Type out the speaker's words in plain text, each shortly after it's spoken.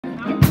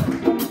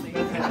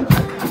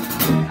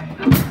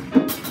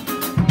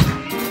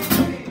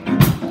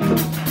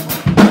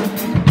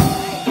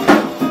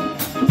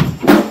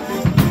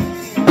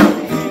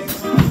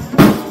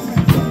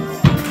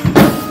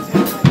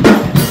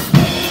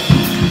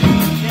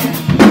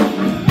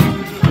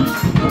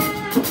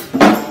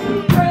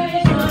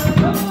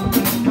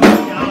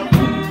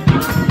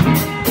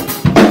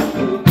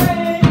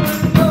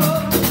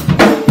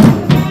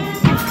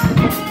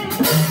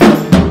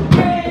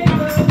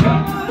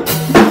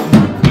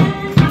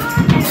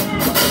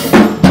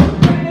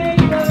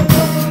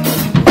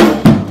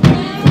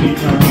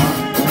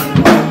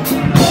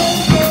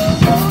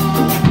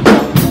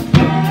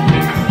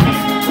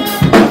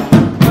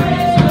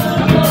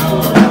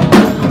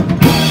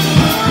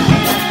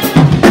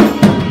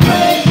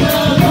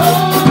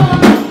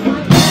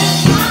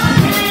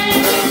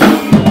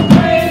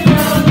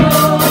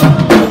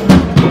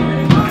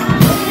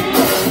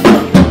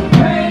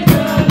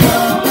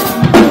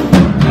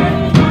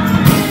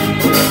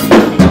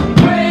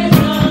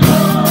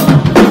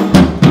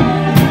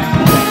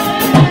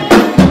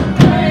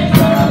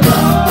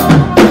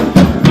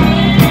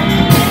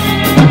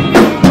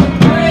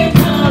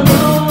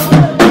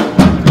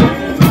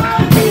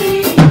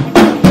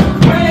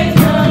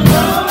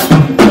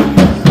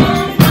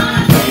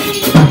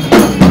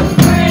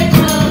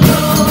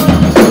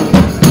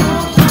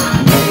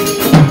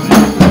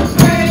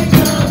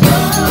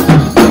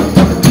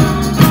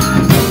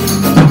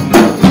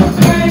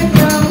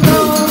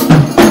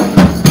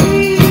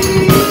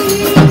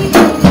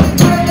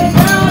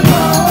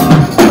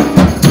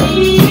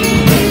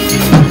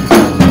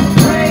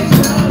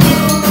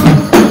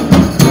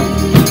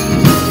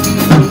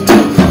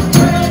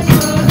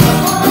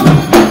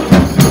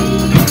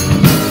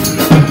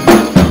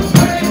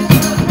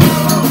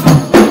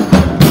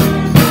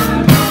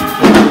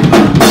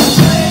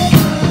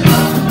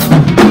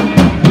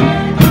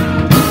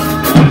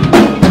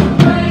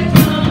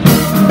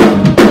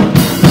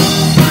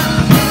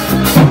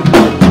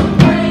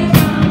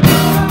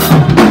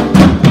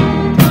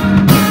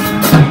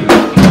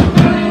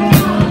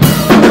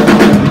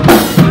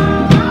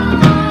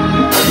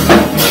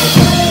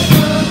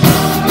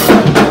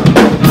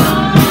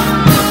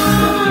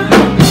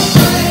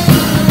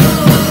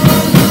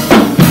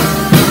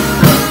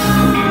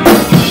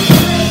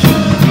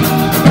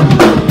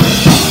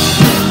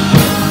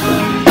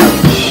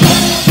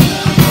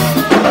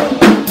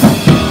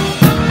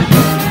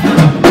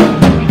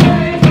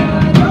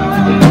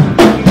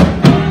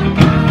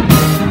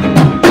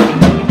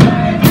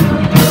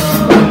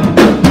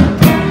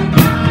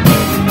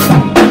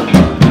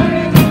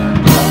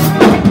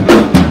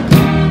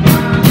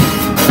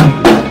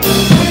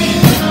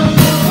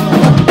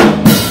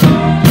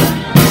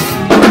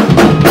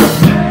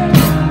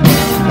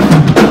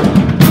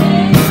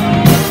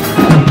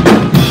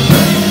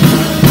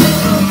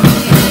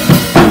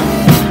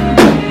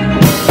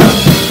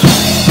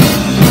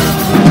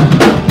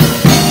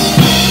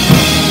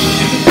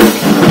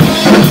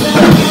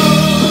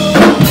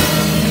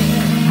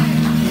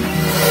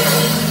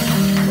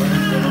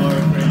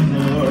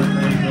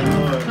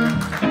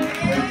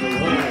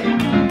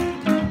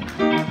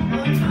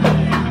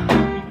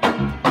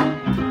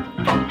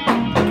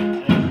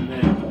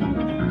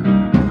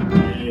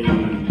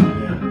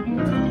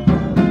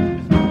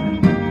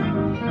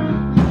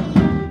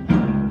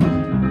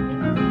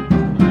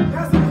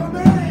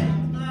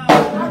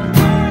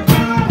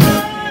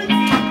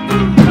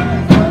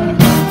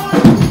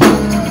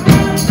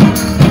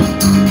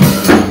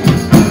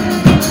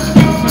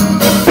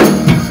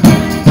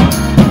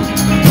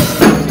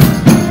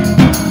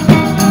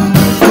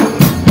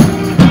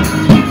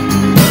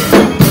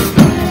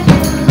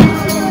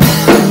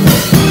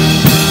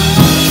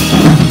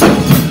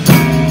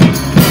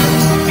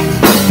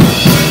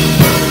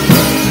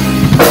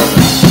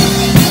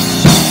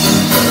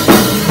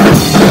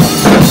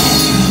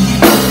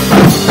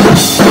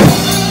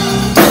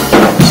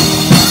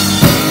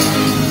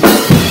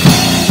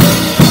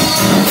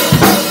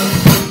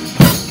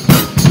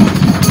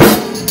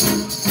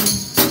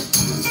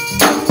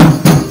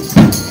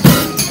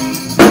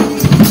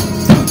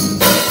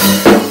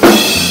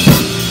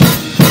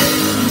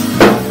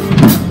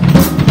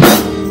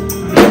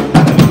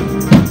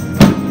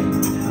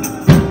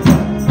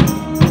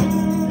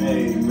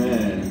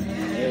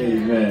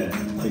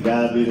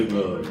God be the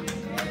glory. To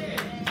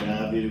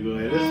God be the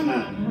glory. Listen,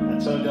 I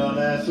told y'all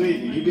last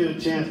week, if you get a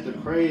chance to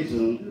praise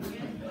Him,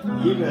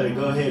 you better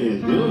go ahead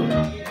and do it.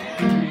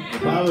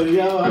 If I was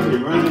y'all, I'd be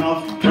jumping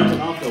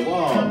off the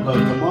wall,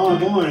 because tomorrow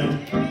morning,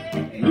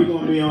 you're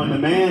going to be on the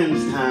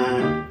man's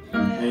time,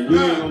 and you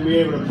ain't going to be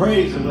able to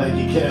praise Him like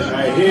you can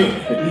right here.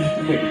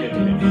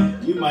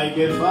 You might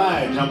get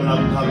fired jumping up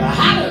and talking,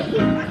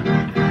 hallelujah.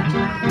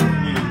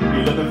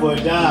 You're looking for a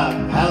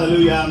job,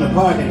 hallelujah, out in the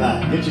parking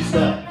lot. Get your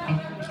stuff.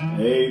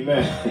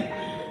 Amen.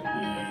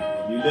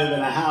 You live in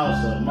a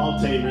house, a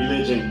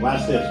multi-religion,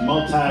 watch this,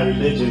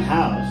 multi-religion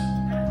house.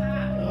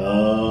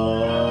 Oh,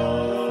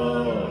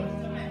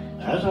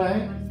 that's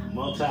right,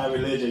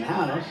 multi-religion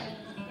house.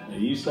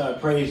 And you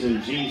start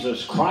praising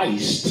Jesus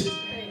Christ,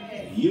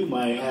 you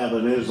might have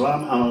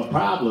a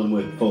problem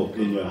with folk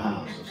in your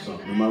house or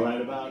something. Am I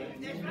right about it?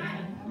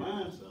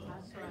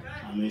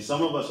 I mean,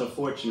 some of us are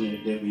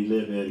fortunate that we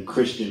live in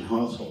Christian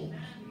households,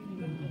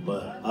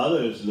 but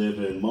others live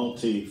in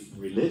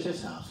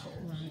multi-religious households.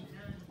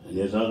 And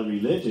there's other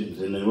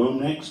religions in the room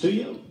next to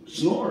you,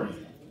 snoring.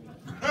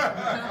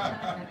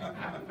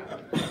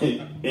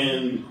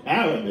 In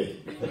Arabic.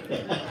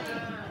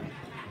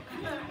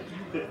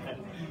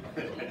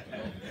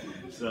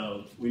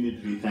 So we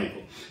need to be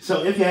thankful.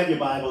 So if you have your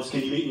Bibles,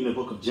 can you meet me in the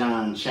book of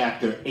John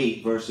chapter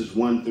 8 verses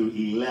 1 through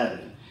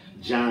 11?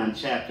 John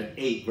chapter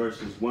 8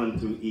 verses 1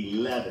 through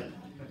 11.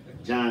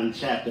 John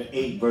chapter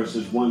 8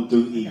 verses 1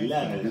 through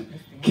 11,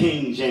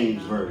 King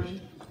James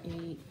Version.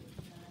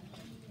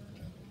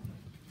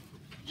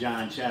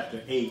 John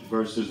chapter 8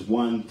 verses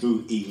 1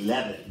 through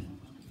 11.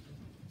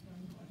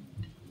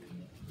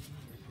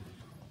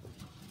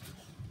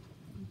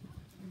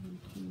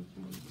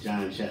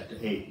 John chapter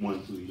 8,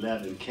 1 through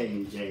 11,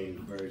 King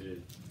James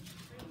Version.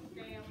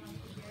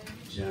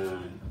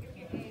 John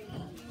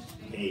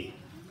 8,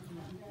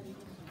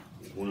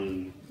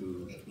 1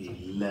 through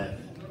 11,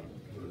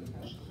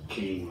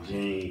 King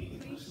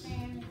James.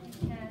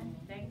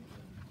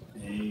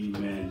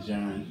 Amen.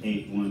 John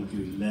 8, 1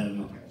 through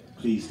 11.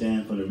 Please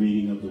stand for the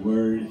reading of the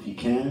word if you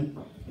can.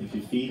 If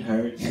your feet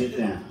hurt, sit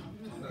down.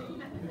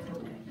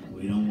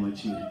 We don't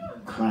want you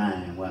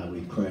crying while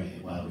we pray,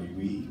 while we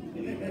read.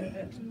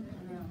 Amen.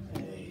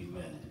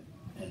 Amen.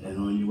 And then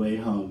on your way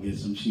home, get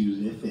some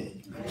shoes that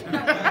fit.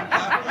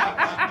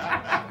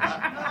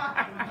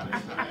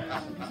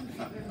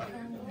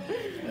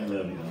 I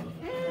love you.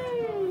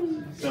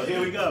 So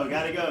here we go.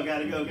 Gotta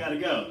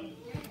go.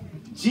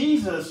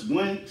 Jesus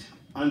went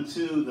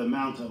unto the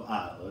Mount of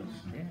Olives,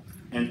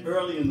 and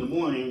early in the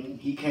morning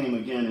he came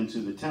again into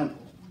the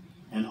temple.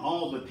 And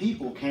all the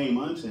people came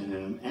unto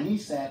him, and he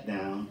sat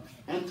down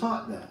and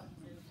taught them.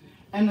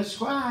 And the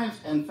scribes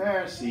and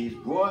Pharisees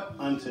brought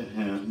unto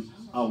him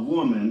a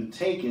woman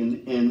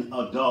taken in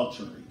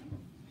adultery.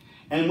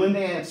 And when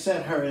they had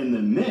set her in the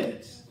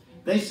midst,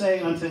 they say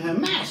unto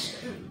him,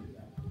 Master,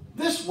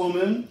 this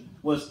woman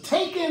was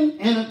taken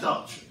in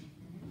adultery,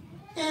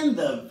 in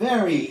the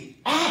very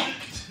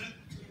act.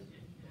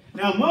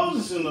 Now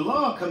Moses in the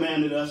law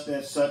commanded us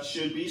that such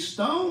should be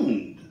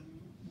stoned.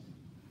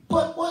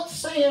 But what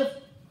saith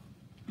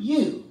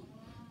you?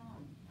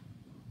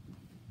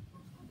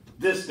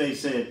 This they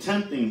said,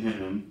 tempting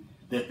him,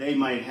 that they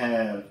might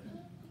have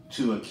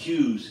to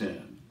accuse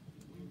him.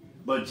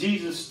 But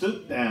Jesus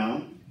stooped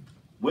down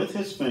with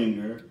his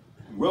finger,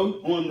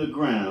 wrote on the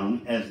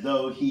ground as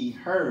though he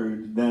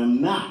heard them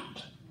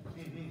not.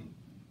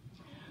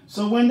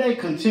 So when they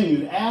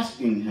continued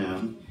asking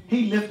him,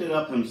 he lifted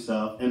up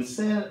himself and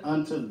said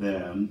unto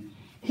them,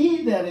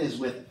 He that is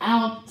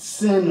without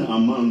sin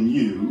among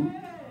you,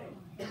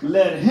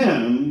 let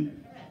him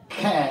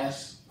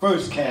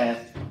first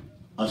cast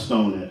a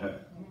stone at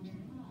her.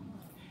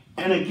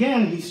 And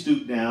again he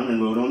stooped down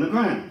and wrote on the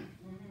ground.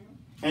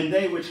 And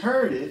they which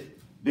heard it,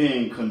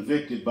 being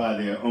convicted by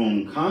their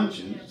own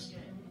conscience,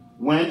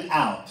 went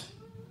out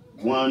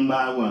one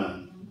by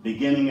one,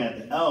 beginning at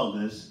the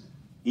eldest,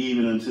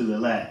 even unto the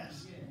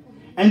last.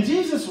 And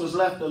Jesus was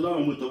left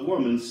alone with the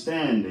woman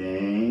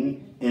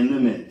standing in the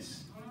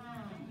midst.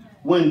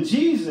 When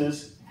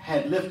Jesus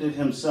had lifted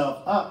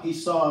himself up, he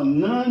saw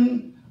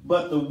none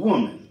but the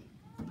woman.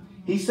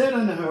 He said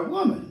unto her,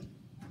 Woman,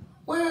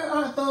 where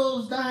are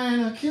those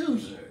thine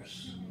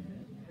accusers?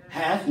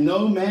 Hath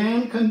no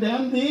man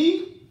condemned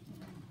thee?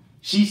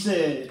 She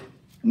said,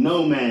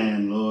 No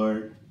man,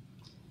 Lord.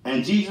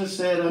 And Jesus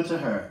said unto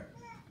her,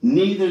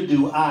 Neither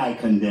do I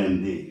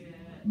condemn thee.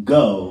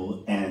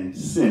 Go and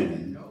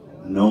sin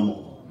no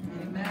more.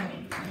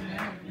 Amen.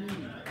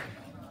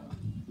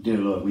 Dear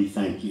Lord, we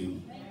thank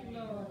you.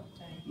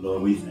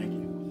 Lord, we thank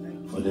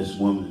you for this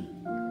woman.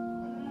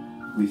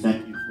 We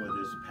thank you for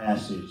this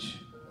passage.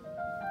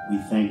 We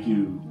thank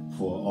you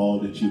for all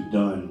that you've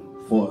done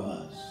for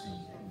us.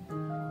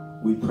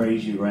 We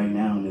praise you right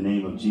now in the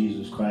name of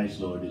Jesus Christ,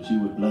 Lord, that you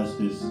would bless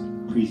this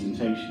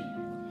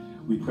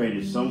presentation. We pray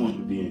that someone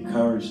would be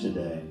encouraged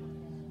today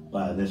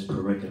by this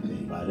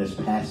pericope, by this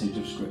passage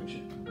of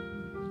Scripture.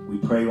 We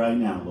pray right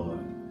now, Lord,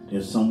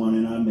 there's someone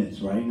in our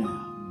midst right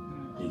now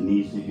that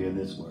needs to hear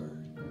this word.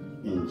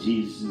 In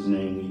Jesus'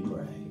 name we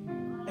pray.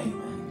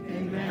 Amen.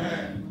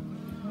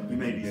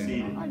 may be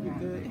seated.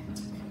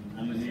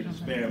 I'm going to need a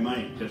spare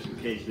mic just in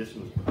case this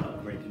one's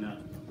breaking up.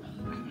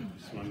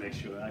 Just want to make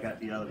sure. I got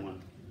the other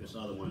one, this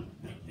other one,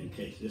 in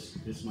case. This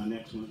is my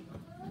next one.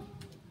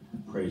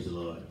 Praise the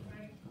Lord.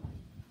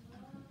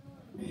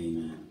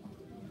 Amen.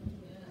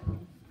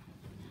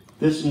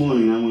 This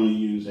morning I want to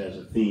use as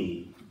a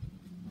theme,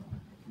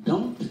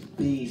 don't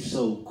be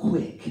so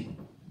quick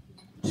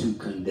to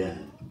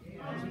condemn.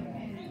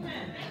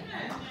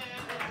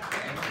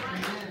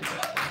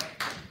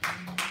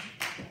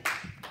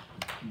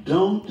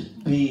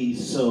 Don't be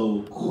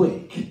so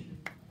quick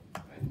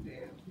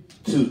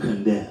to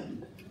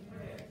condemn.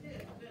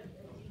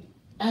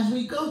 As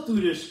we go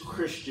through this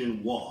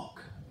Christian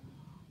walk,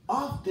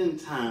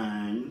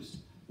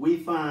 oftentimes we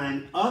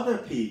find other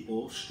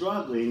people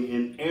struggling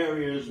in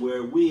areas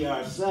where we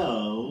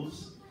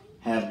ourselves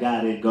have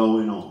got it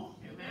going on.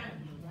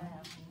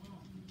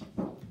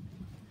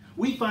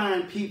 We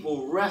find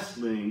people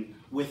wrestling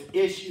with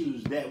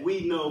issues that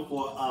we know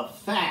for a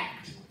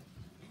fact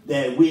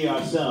that we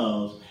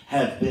ourselves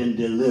have been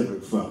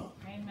delivered from.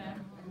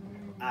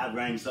 I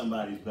rang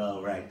somebody's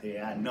bell right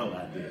there. I know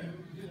I did.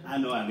 I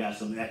know I got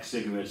some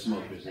ex-cigarette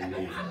smokers in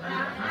here.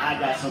 I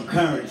got some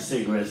current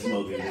cigarette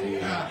smokers in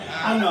here.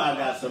 I know I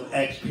got some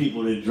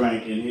ex-people that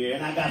drink in here,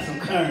 and I got some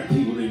current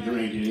people that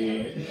drink in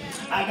here.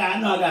 I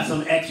know I got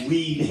some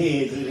ex-weed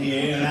heads in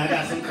here, and I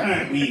got some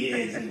current weed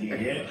heads in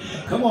here.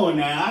 Come on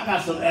now, I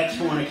got some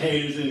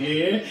ex-fornicators in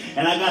here,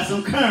 and I got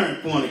some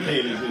current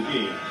fornicators in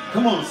here.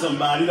 Come on,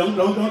 somebody, don't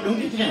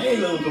get your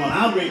halos on.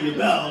 I'll ring your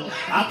bell.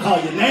 I'll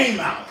call your name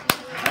out.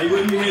 Hey,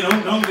 with me here,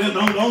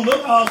 don't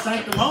look all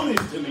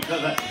sanctimonious to me,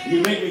 because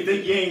you make me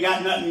think you ain't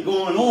got nothing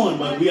going on.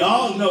 But we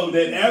all know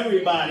that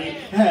everybody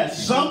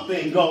has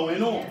something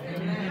going on.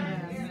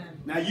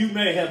 Now, you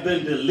may have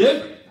been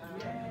delivered,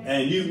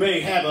 and you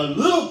may have a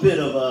little bit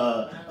of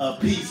a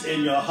peace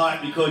in your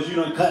heart because you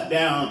done cut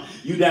down,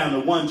 you down to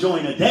one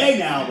joint a day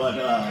now.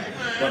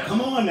 But come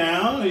on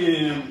now,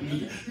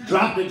 you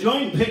dropped the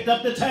joint, picked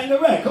up the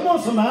Tangerette. Come on,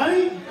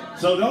 somebody.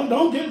 So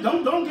don't get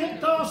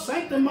all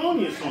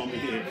sanctimonious on me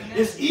here.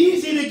 It's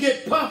easy to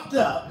get puffed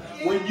up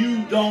when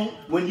you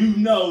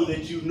know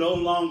that you no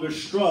longer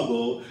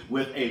struggle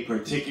with a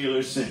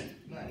particular sin.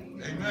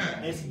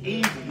 Amen. It's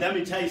easy. Let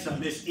me tell you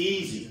something. It's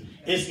easy.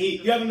 It's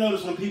easy. You ever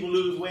notice when people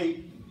lose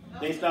weight,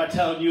 they start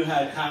telling you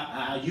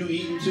how you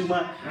eating too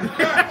much?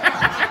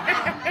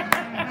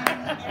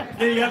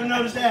 You ever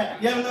notice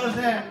that? You ever notice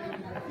that?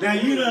 Now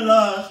you done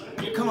lost.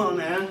 Come on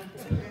now.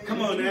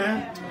 Come on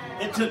now.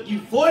 It took you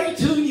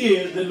 42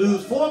 years to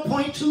lose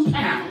 4.2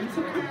 pounds,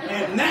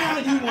 and now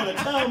you want to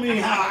tell me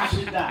how I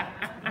should die.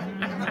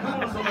 Come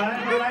on, somebody.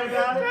 Am I right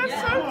about it?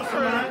 That's Come on,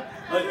 somebody.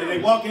 And they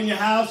walk in your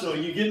house, or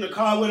you get in the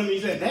car with them, and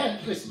you say,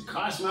 "Dad, this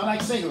car smells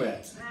like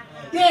cigarettes."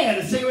 Yeah,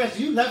 the cigarettes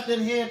you left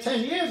in here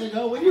 10 years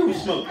ago when you were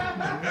smoking.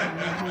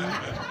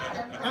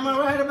 Am I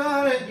right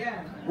about it?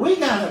 We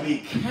got to be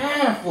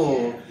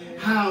careful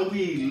how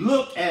we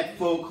look at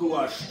folk who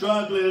are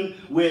struggling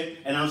with,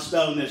 and I'm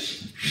spelling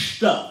this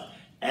stuff,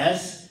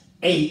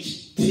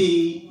 S-H-T-U-F-F,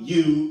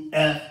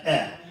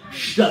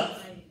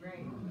 stuff.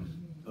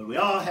 But we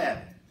all have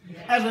it.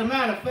 As a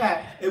matter of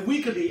fact, if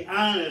we could be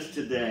honest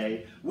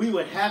today, we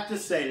would have to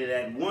say that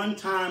at one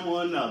time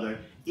or another,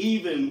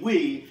 even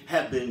we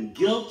have been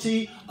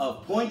guilty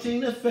of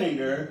pointing the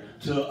finger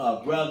to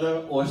a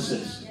brother or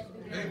sister.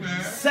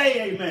 Amen.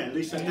 Say amen.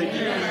 Lisa, thank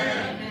you.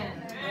 Amen.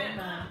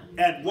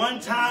 At one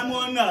time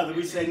or another,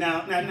 we say,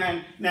 now,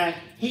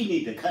 he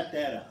need to cut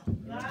that out.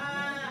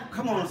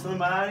 Come on,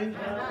 somebody.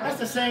 That's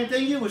the same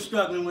thing you were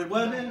struggling with,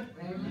 wasn't it?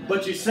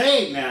 But you're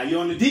saved now.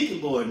 You're on the deacon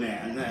board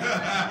now.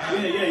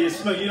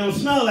 You don't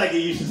smell like you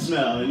used to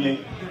smell.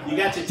 And you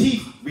got your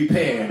teeth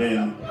repaired.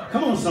 And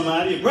come on,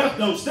 somebody. Your breath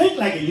don't stink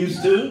like it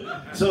used to.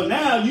 So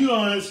now you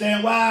don't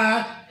understand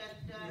why.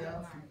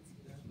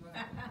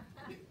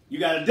 You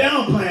got a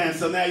dental plan,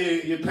 so now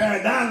you're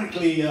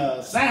parodontically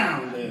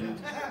sound. And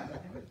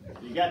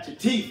you got your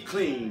teeth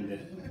cleaned.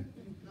 And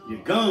your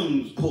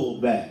gums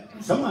pulled back.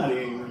 Somebody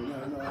ain't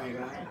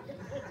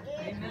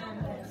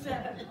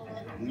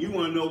you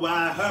want to know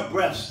why her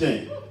breath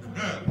stinks?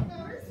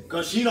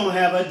 Because she don't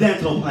have a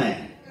dental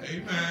plan.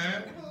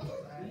 Amen.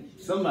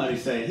 Somebody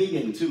say, he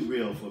getting too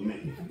real for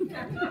me.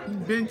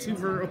 Been too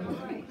real.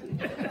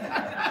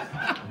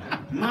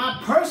 My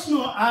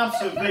personal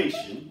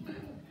observation,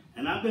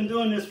 and I've been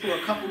doing this for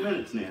a couple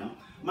minutes now,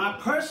 my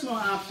personal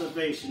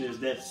observation is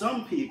that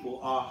some people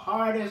are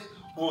hardest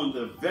on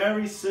the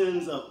very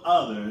sins of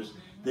others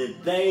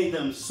that they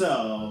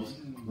themselves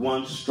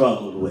once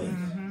struggled with.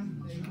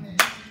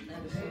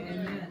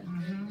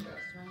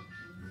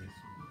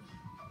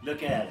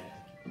 Look at it.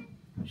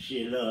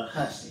 She a little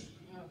hussy.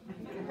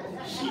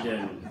 She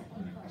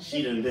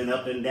done been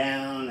up and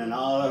down and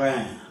all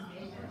around.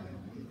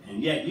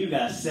 And yet you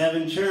got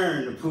 7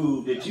 churn to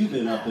prove that you've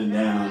been up and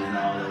down and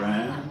all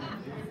around.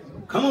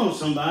 Come on,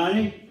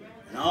 somebody.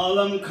 And all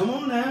of them, come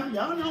on now.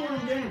 Y'all know what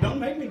I'm getting. Don't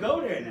make me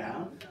go there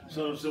now.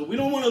 So we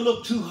don't want to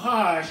look too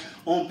harsh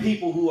on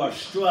people who are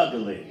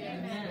struggling.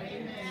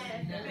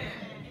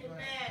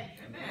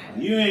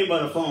 You ain't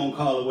but a phone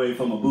call away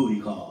from a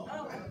booty call.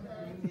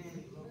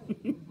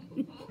 Take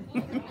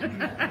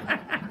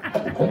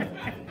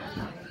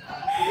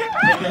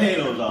the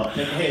halos off.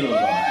 Take the halos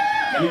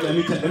off. Let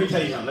me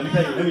tell you something.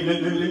 Let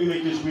me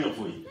make this real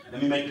for you.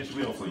 Let me make this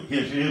real for you.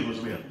 Here's what's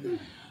real.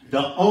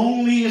 The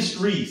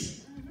onlyest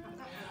reason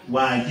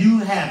why you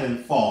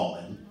haven't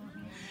fallen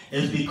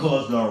is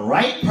because the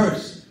right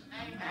person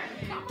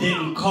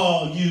didn't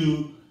call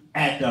you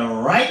at the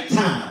right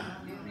time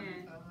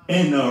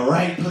in the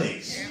right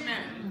place.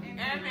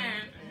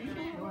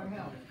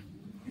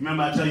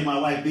 Remember I tell you my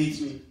wife beats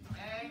me?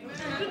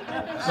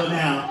 So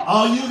now,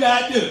 all you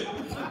gotta do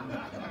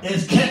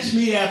is catch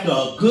me after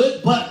a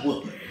good butt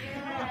whooping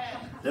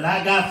that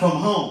I got from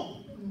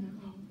home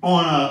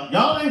on a,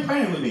 y'all ain't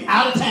praying with me,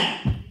 out of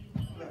town,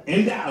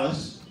 in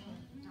Dallas,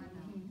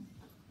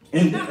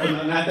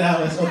 not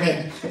Dallas,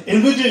 okay,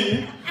 in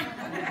Virginia.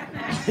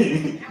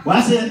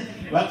 Watch it.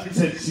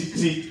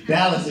 See,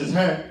 Dallas is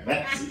her.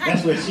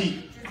 That's where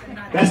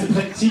that's the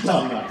place she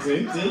talking about.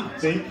 See,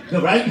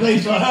 the right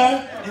place for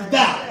her is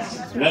Dallas.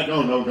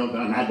 No,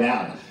 not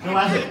Dallas. No,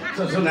 I said,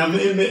 so now,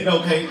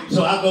 okay,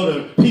 so I go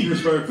to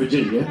Petersburg,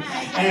 Virginia,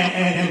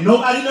 and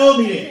nobody knows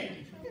me there,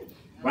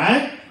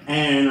 right?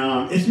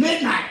 And it's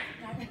midnight,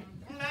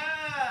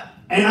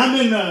 and I'm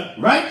in the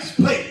right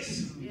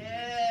place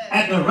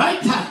at the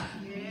right time,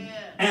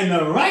 and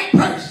the right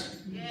person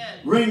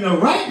ring the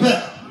right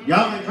bell.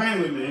 Y'all been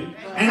praying with me,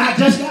 and I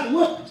just got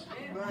whooped.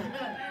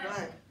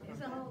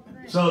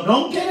 So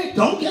don't get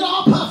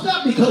all puffed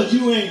up because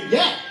you ain't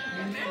yet.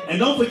 And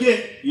don't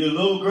forget, you're a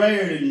little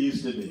grayer than you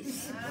used to be.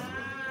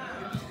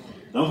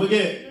 Don't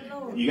forget,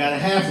 you got a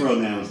half row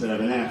now instead of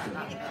an afro.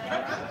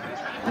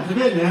 Don't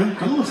forget now.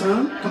 Come on,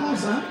 son. Come on,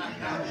 son.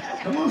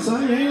 Come on,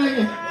 son. You ain't like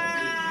it.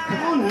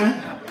 Come on now.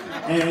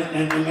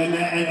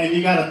 And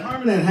you got a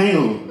permanent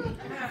hangover.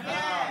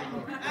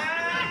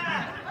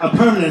 A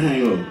permanent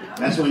hangover.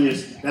 That's when you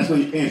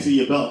can't see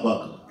your belt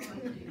buckle.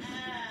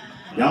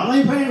 Y'all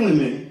ain't praying with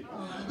me.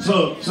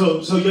 So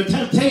your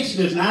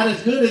temptation is not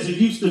as good as it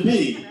used to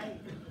be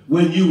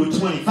when you were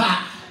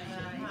 25.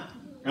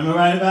 Am I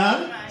right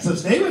about it? So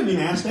stay with me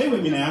now. Stay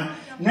with me now.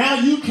 Now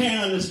you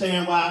can't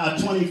understand why a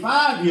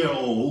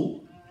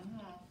 25-year-old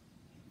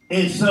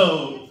is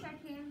so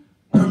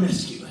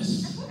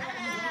promiscuous.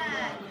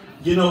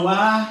 You know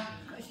why?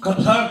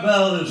 Because her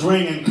bell is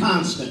ringing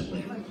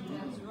constantly.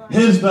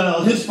 His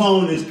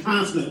phone is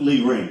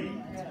constantly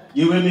ringing.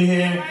 You with me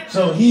here?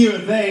 So he or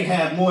they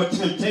have more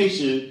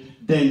temptation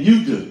than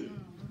you do.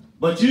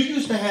 But you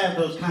used to have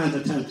those kinds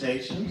of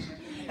temptations,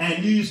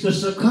 and you used to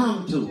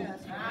succumb to them.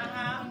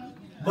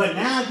 But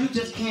now you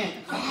just can't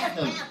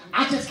fathom.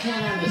 I just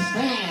can't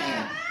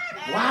understand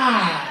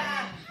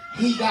why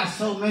he got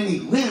so many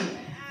women.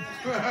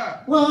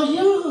 Well,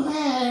 you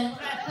had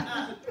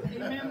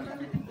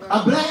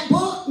a black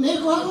book,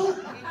 Negro.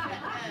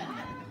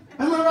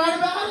 Am I right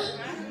about it?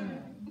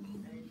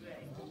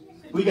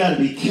 We got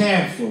to be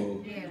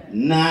careful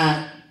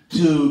not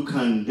to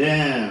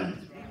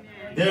condemn.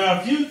 There are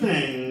a few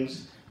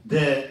things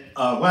that,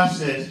 watch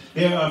this,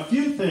 there are a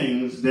few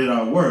things that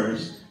are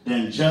worse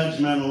than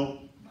judgmental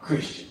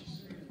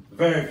Christians.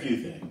 Very few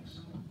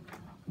things.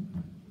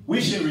 We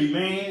should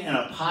remain in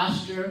a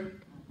posture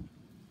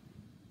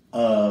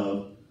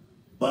of,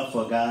 but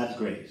for God's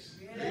grace.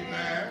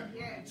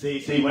 Amen.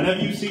 See, whenever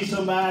you see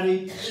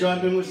somebody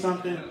struggling with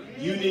something,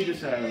 you need to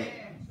say,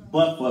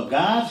 but for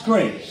God's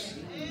grace,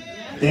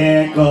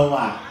 there go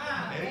I.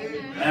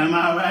 Am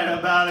I right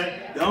about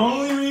it? The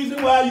only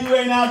reason why you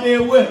ain't out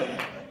there with it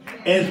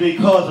is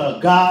because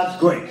of God's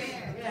grace.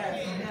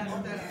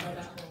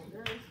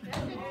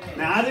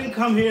 Now, I didn't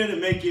come here to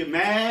make you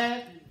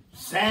mad,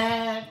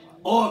 sad,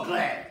 or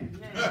glad.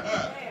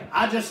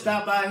 I just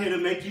stopped by here to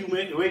make you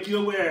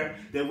aware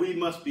that we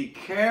must be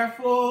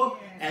careful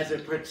as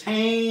it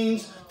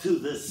pertains to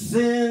the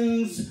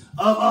sins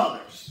of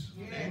others.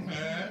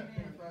 Amen.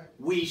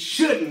 We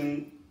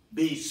shouldn't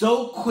be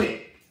so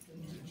quick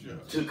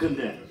to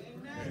condemn.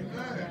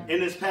 In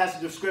this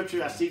passage of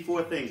scripture, I see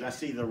four things. I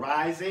see the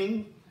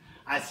rising,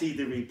 I see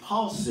the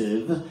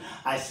repulsive,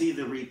 I see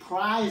the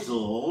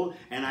reprisal,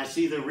 and I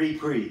see the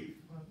reprieve.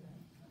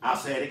 I'll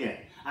say it again.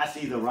 I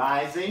see the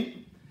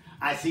rising,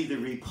 I see the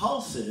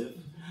repulsive,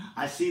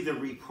 I see the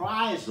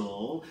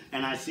reprisal,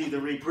 and I see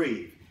the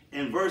reprieve.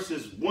 In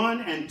verses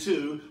 1 and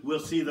 2, we'll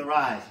see the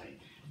rising.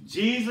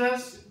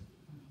 Jesus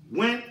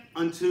went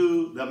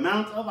unto the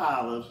Mount of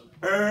Olives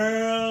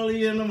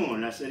early in the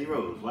morning. I said he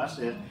rose. Watch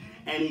this.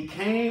 And he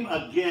came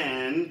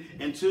again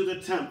into the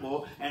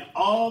temple, and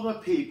all the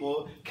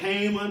people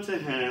came unto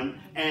him,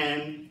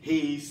 and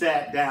he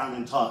sat down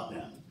and taught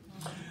them.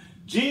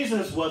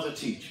 Jesus was a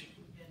teacher.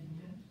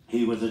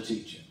 He was a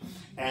teacher.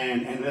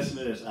 And listen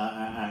to this.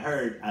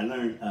 I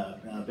learned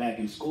back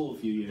in school a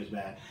few years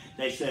back,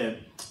 they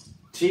said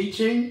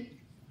teaching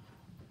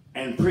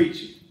and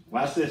preaching.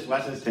 Watch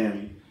this,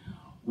 Tammy.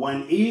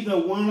 When either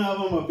one of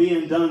them are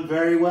being done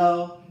very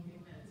well,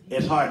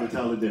 it's hard to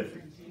tell the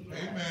difference.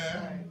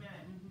 Amen.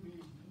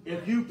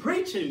 If you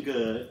preaching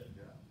good,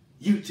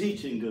 you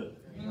teaching good.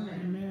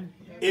 Amen.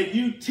 If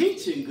you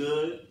teaching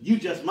good, you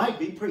just might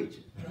be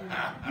preaching.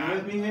 You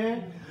with me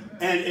here?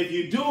 And if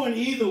you're doing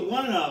either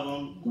one of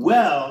them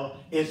well,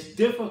 it's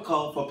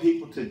difficult for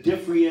people to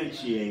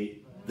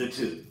differentiate the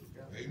two.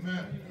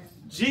 Amen.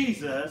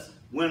 Jesus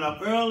went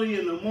up early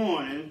in the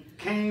morning,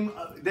 came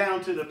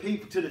down to the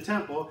people, to the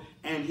temple,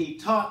 and he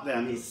taught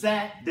them. He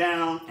sat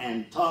down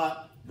and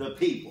taught the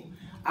people.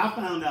 I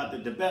found out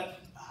that the best,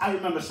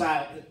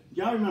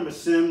 y'all remember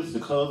Sims, the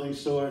clothing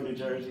store in New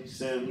Jersey,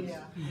 Sims?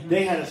 Yeah.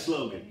 They had a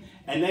slogan,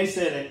 and they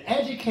said an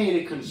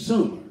educated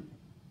consumer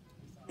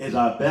is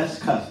our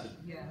best customer.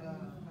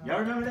 Y'all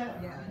remember that?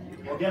 Yeah.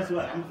 Well, guess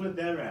what? I'm going to flip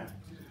that around.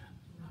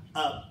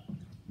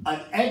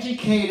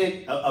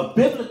 A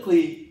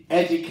biblically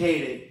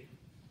educated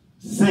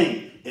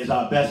saint is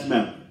our best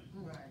member.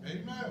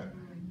 Amen.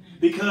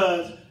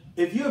 Because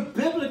if you're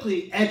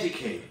biblically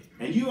educated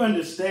and you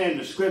understand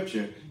the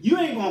scripture, you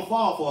ain't going to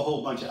fall for a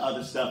whole bunch of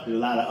other stuff that a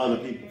lot of other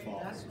people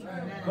fall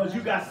for. Because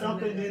you got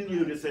something in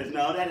you that says,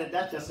 no,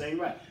 that just ain't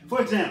right. For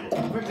example,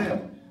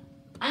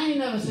 I ain't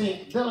never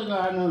seen, Billy Gar,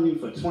 I've known you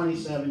for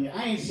 27 years.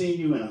 I ain't seen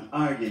you in an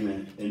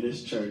argument in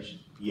this church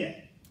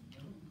yet.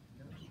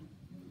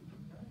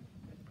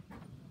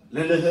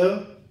 Linda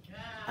Hill,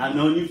 I've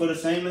known you for the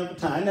same amount of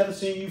time. I never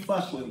seen you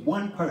fuss with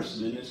one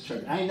person in this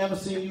church. I ain't never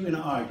seen you in an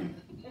argument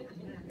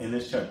in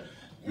this church.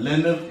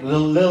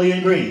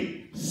 Lillian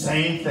Green,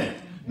 same thing.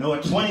 Know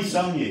her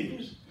 20-some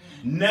years.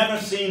 Never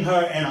seen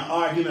her in an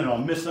argument or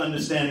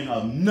misunderstanding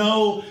of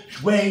no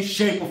way,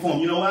 shape, or form.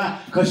 You know why?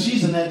 Because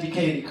she's an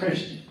educated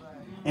Christian.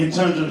 In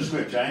terms of the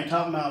scripture, I ain't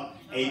talking about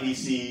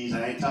ABCs,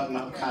 I ain't talking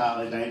about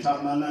college, I ain't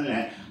talking about none of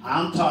that.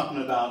 I'm talking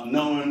about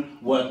knowing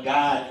what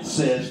God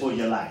says for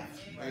your life.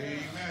 Amen.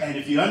 And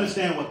if you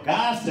understand what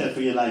God said for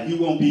your life, you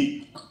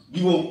be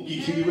able to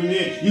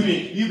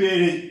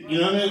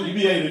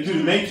do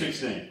the matrix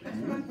thing.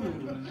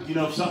 You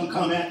know, if something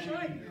come at you,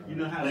 you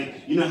know how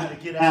to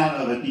get out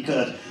of it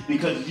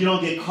because you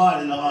don't get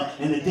caught in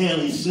the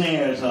daily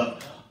snares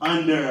of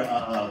under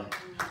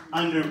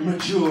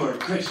mature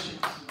Christians.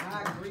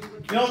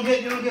 You don't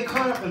get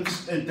caught up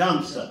in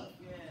dumb stuff.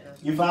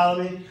 You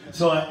follow me?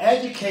 So an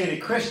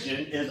educated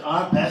Christian is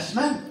our best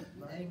member.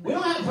 We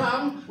don't have a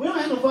problem. We don't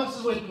have no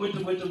fusses with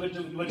the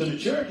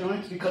mature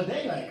joints because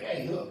they like,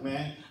 hey, look,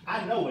 man,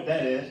 I know what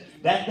that is.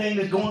 That thing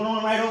that's going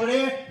on right over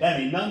there, that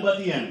ain't nothing but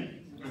the enemy.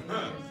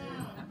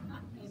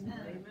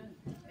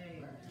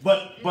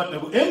 But the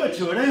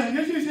immature,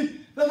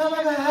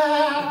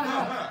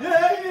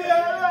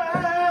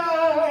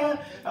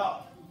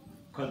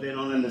 because they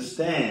don't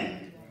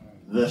understand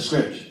the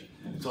scripture.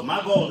 So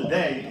my goal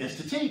today is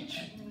to teach.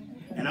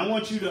 And I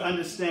want you to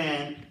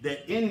understand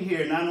that in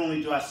here, not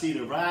only do I see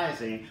the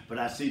rising, but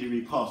I see the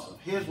repulsive.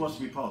 Here's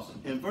what's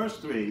repulsive. In verse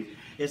 3,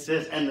 it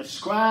says, and the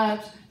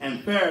scribes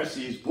and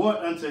Pharisees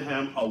brought unto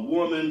him a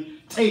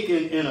woman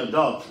taken in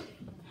adultery.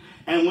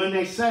 And when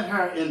they set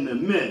her in the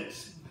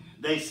midst,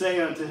 they say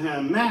unto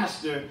him,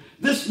 Master,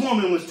 this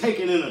woman was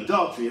taken in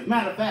adultery. As a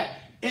matter of fact,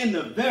 in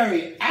the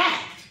very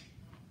act,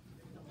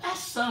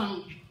 that's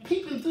some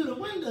peeping through the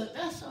window.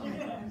 That's some,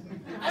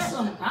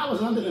 I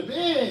was under the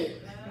bed.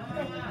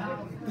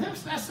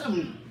 That's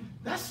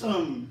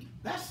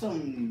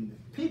some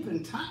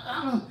peeping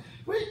time.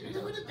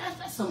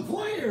 That's some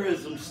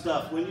voyeurism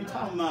stuff when you're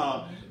talking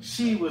about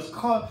she was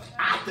caught.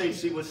 I think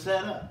she was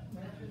set up.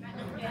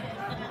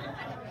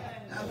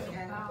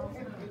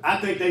 I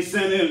think they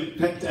sent in,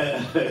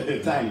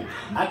 Tiny,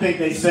 I think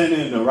they sent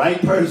in the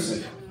right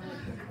person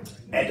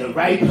at the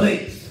right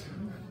place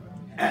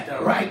at the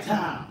right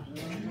time.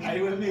 Are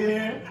you with me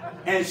here?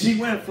 And she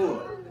went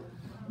for it.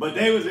 But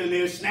they was in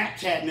there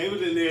Snapchatting. They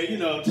was in there, you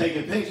know,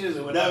 taking pictures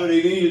or whatever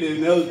they needed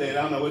in those days.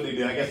 I don't know what they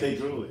did. I guess they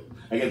drew it.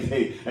 I guess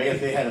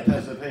they had a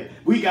pencil and paper.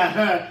 We got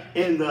her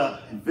in the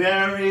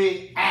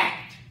very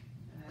act.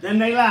 Then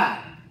they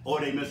lied, or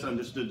they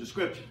misunderstood the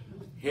scripture.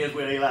 Here's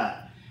where they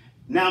lied.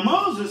 Now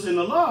Moses in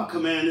the law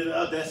commanded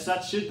that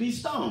such should be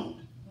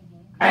stoned.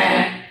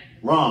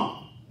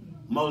 Wrong.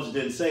 Moses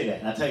didn't say that.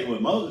 And I'll tell you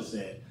what Moses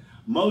said.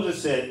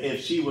 Moses said if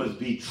she was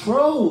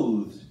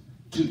betrothed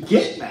to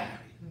get married,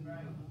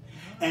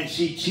 and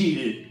she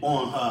cheated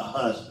on her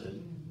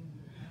husband,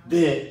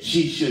 then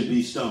she should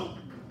be stoned.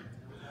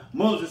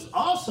 Moses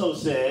also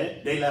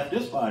said, they left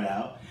this part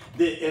out,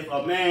 that if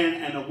a man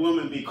and a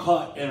woman be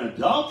caught in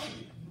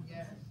adultery,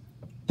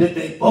 that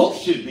they both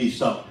should be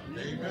stoned.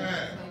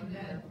 Amen.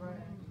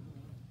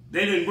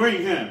 They didn't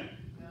bring him,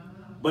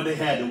 but they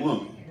had the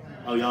woman.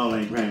 Oh, y'all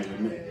ain't praying with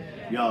me.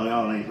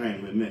 Y'all ain't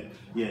praying with me.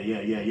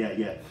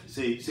 Yeah.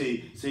 See.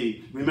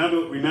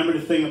 Remember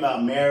the thing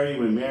about Mary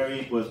when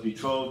Mary was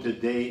betrothed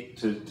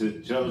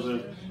to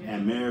Joseph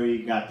and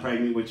Mary got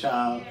pregnant with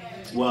child?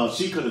 Well,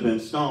 she could have been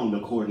stoned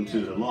according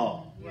to the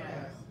law.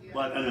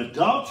 But an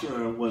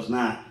adulterer was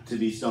not to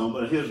be stoned.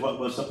 But here's what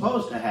was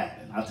supposed to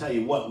happen. I'll tell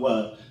you what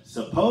was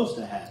supposed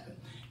to happen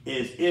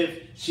is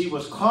if she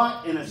was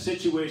caught in a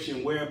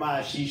situation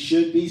whereby she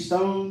should be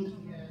stoned,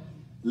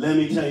 let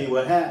me tell you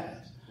what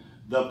happens.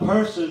 the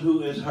person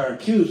who is her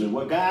accuser,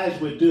 what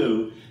guys would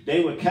do,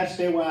 they would catch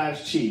their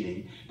wives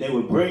cheating. They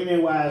would bring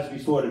their wives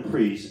before the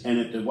priest, and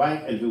if it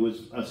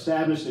was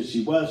established that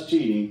she was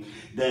cheating,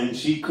 then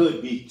she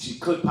could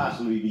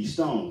possibly be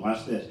stoned.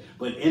 Watch this.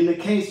 But in the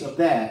case of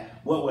that,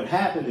 what would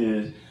happen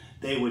is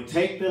they would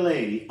take the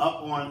lady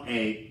up on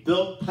a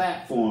built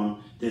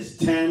platform that's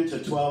 10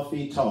 to 12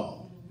 feet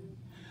tall.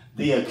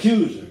 The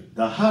accuser,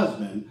 the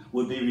husband,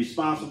 would be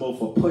responsible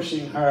for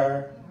pushing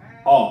her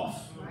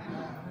off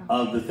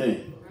of the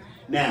thing.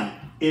 Now,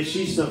 if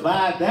she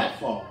survived that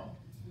fall,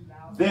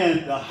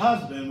 then the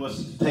husband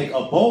was to take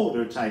a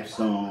boulder type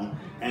stone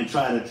and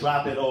try to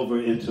drop it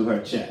over into her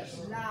chest.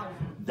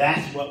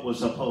 That's what was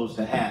supposed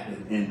to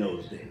happen in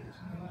those days.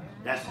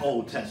 That's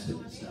Old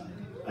Testament stuff.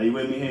 Are you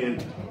with me here?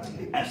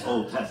 That's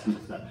Old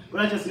Testament stuff.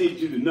 But I just need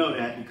you to know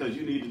that because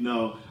you need to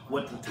know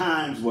what the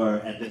times were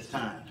at this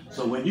time.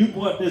 So when you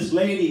brought this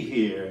lady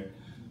here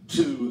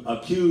to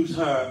accuse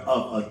her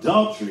of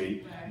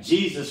adultery,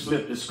 Jesus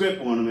flipped the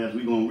script on him, as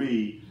we're going to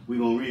read. We're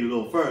going to read a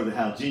little further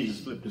how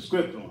Jesus flipped the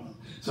script on him.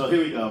 So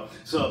here we go.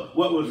 So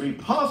what was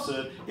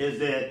repulsive is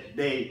that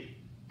they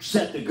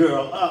set the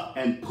girl up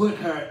and put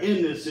her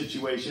in this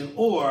situation,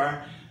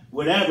 or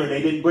whatever.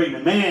 They didn't bring the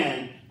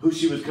man who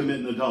she was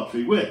committing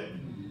adultery with.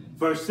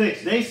 Verse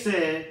 6, they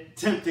said,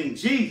 tempting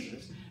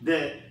Jesus,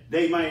 that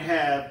they might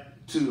have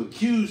to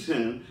accuse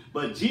him,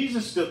 but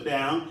Jesus stooped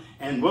down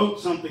and wrote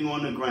something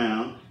on the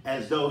ground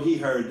as though he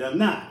heard them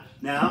not.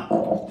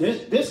 Now,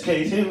 this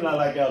case, here's what I'd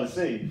like y'all to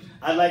see.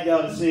 I'd like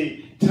y'all to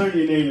see, turn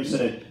your neighbor and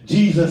say,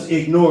 Jesus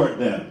ignored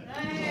them.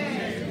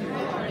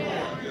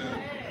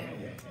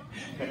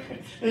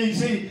 And you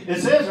see,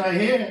 it says right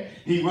here,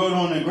 he wrote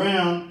on the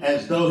ground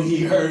as though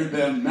he heard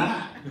them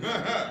not.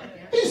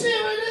 You see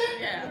it right there?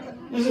 Yeah.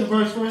 This is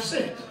verse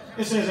 6.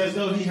 It says as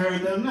though he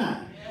heard them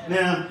not.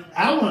 Now,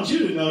 I want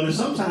you to know that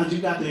sometimes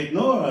you got to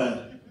ignore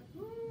a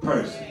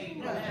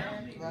person.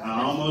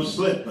 I almost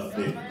slipped up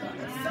there.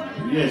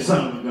 Yeah,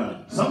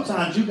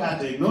 sometimes you got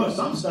to ignore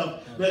some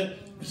stuff that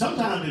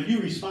sometimes if you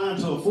respond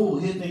to a fool,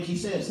 he'll think he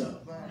said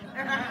something.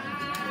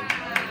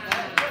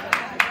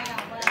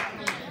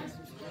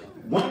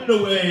 One of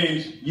the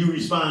ways you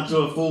respond to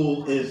a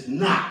fool is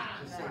not.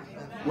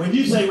 When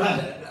you say,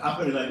 well, I'll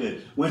put it like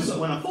this.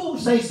 When a fool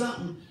says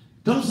something,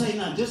 don't say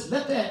nothing. Just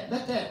let that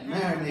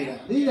marinate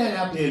out. Leave that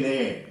out there in the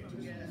air.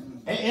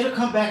 It'll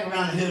come back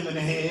around and hit him in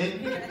the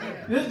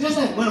head. Just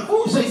like when a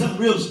fool says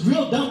something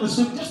real dumb and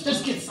stupid,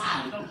 just get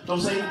silent. Don't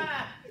say nothing.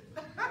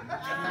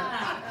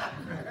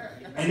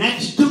 And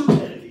that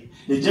stupidity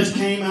that just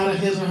came out of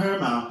his or her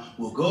mouth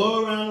will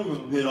go around the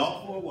room, hit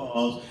all four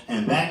walls,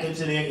 and back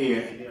into their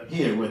ear, and they'll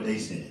hear what they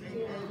said.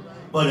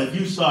 But if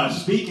you start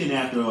speaking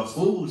after a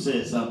fool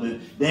said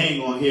something, they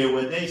ain't going to hear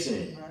what they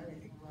said.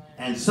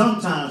 And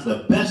sometimes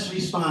the best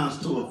response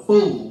to a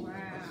fool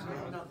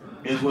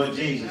is what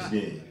Jesus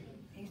did.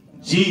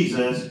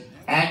 Jesus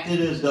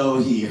acted as though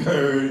he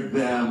heard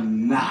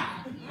them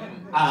not.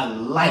 I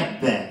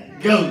like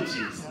that. Go,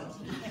 Jesus.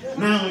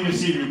 Now when you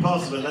see the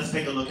repulsive, let's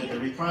take a look at the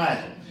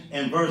reprisal.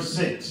 In verse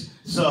 6,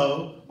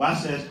 so,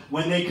 watch this.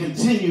 When they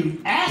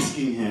continued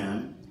asking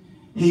him,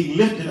 he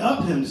lifted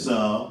up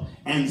himself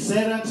and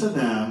said unto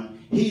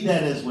them, he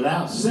that is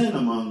without sin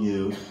among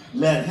you,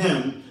 let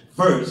him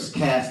first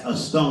cast a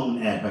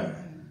stone at her.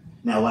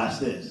 Now watch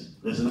this.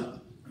 Listen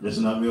up.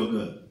 Listen up real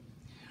good.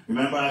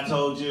 Remember I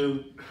told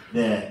you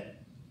that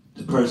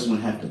the person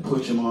would have to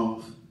push him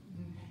off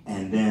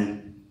and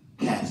then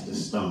cast a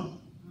stone.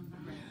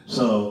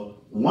 So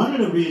one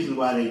of the reasons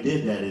why they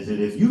did that is that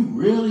if you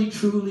really,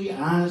 truly,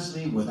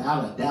 honestly,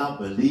 without a doubt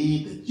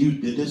believe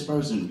that this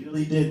person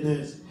really did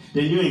this,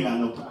 then you ain't got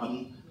no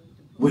problem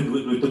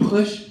with the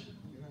push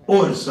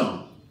or the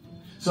stone.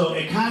 So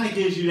it kind of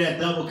gives you that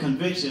double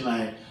conviction,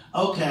 like,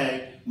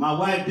 okay, my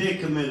wife did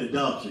commit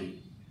adultery,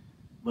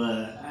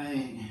 but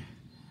I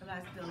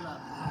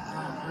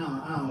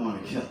don't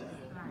want to kill her.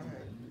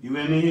 You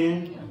with me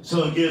here?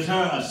 So it gives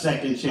her a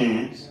second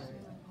chance.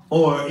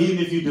 Or even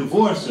if you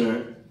divorce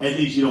her, at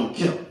least you don't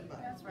kill her.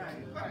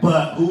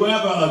 But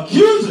whoever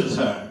accuses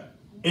her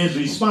is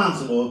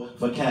responsible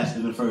for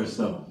casting the first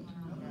stone.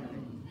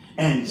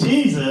 And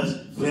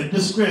Jesus flipped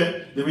the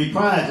script, the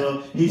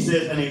reprisal. He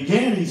says, and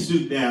again he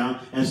stooped down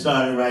and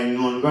started writing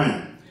on the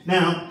ground.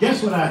 Now,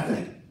 guess what I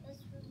think?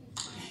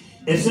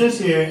 It says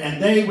here,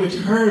 and they which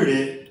heard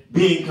it,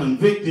 being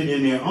convicted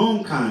in their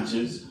own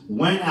conscience,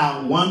 went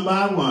out one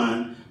by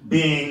one,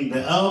 being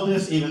the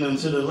eldest even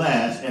unto the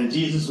last, and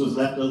Jesus was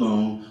left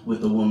alone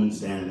with the woman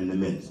standing in the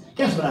midst.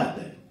 Guess what I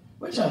think?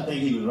 What y'all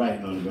think he was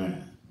writing on the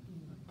ground?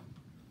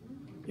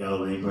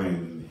 Y'all ain't praying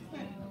with me.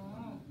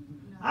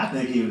 I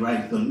think he was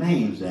writing some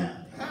names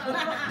down.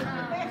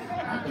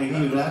 I think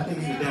he was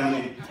down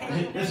there.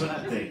 That's what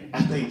I think.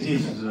 I think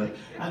Jesus was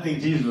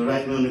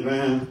writing on the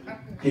ground.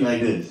 He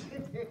like this.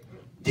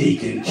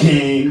 Deacon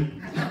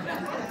King.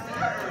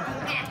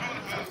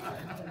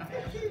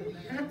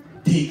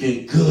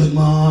 Deacon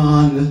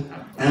Goodmond.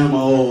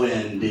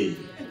 M-O-N-D.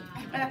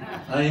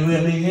 Are you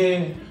with me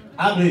here?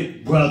 I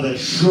believe Brother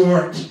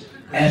Short.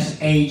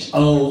 S-H-O-R-T.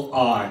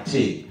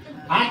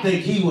 I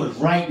think he was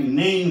writing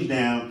names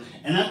down,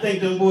 and I think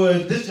them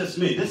boys, this is just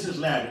me, this is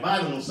Larry, the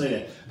Bible don't say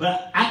that,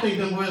 but I think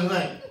them boys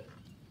like,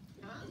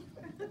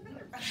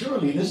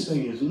 surely this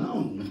thing is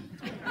known.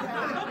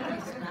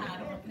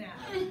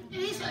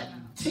 He's like,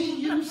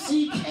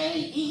 Tuckeo?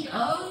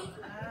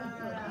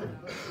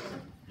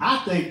 I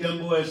think them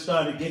boys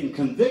started getting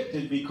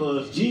convicted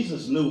because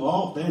Jesus knew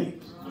all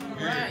things.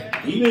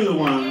 He knew the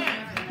one.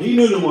 He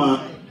knew the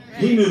one.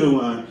 He knew the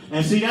one.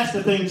 And see, that's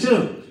the thing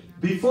too.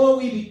 Before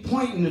we be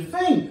pointing the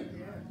finger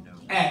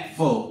at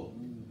folk,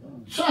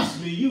 trust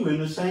me, you in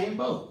the same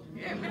boat.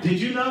 Did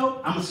you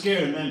know? I'm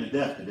scared men to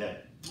death today.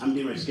 I'm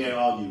getting ready to scare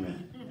all you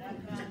men.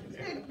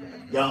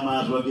 Y'all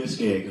might as well get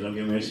scared because I'm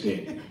getting ready to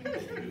scare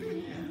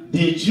you.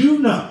 Did you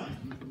know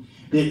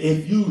that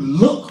if you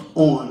look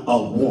on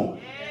a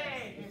woman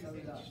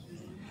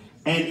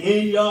and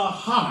in your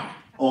heart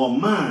or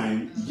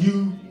mind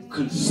you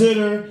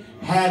consider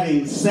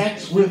having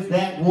sex with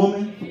that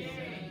woman,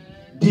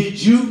 did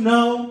you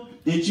know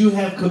that you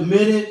have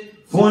committed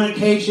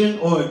fornication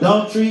or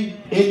adultery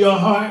in your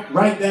heart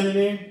right then and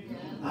there?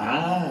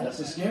 Ah, that's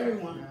a scary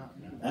one.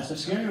 That's a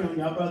scary one.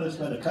 Y'all brothers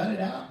better cut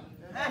it out.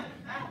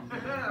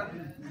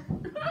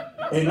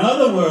 In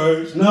other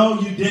words, no,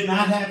 you did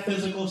not have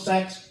physical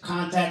sex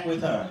contact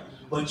with her,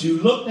 but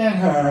you looked at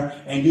her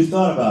and you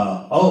thought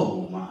about,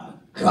 oh my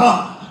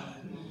God,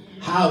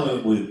 how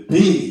it would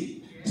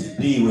be to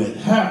be with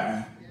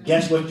her.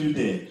 Guess what you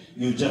did?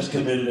 You just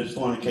committed a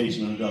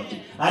fornication and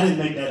adultery. I didn't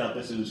make that up.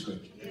 That's in the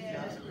scripture.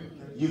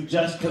 You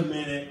just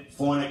committed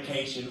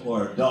fornication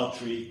or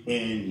adultery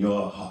in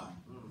your heart.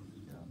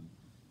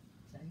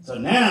 So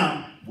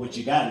now, what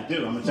you got to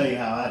do, I'm going to tell you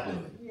how I do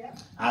it.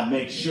 I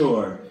make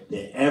sure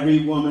that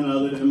every woman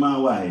other than my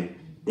wife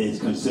is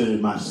considered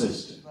my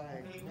sister.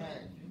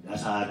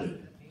 That's how I do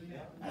it.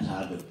 That's how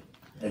I do it.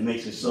 It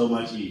makes it so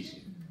much easier.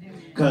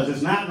 Because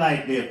it's not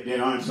like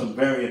there aren't some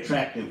very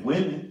attractive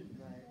women.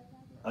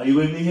 Are you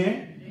with me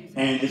here?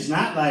 And it's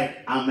not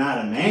like I'm not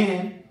a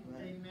man.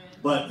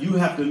 But you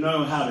have to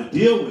know how to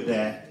deal with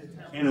that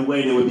in a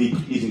way that would be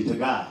pleasing to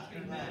God.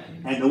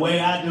 And the way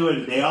I do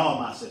it, they all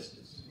my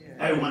sisters.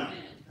 Everyone.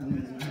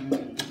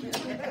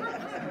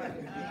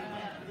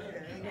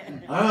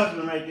 Her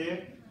husband right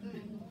there,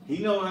 he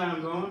know where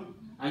I'm going.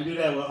 I can do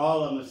that with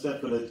all of them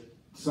except for the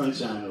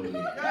sunshine over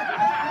there.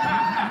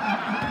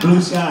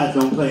 Blue skies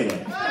don't play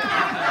that.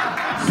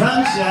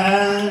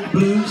 Sunshine,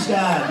 blue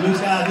skies,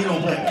 he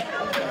don't play that.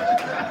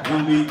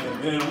 Don't be,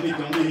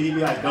 he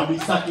be like, don't be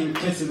sucking,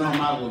 kissing on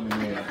my woman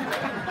there.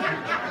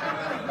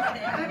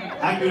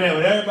 I can do that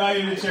with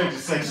everybody in the church to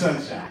say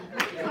sunshine.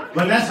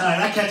 But that's all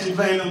right. I catch him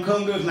playing them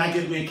congas and I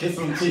give me a kiss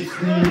on the cheeks.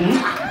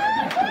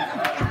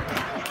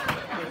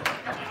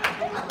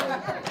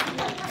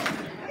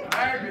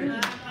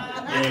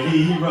 Yeah,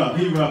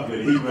 he rough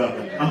with it.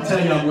 I'm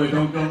telling y'all, boy,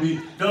 don't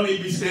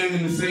even be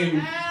standing in the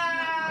same.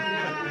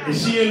 If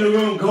she in the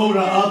room, go the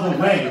other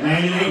way,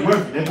 man. It ain't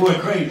worth it. That boy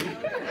crazy.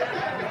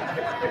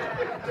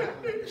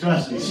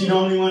 Trust me, she the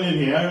only one in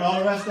here. All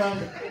the rest of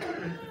them,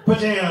 put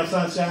your hand up,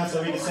 sunshine,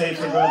 so we can save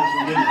some brothers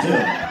from getting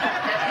killed.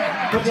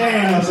 Put your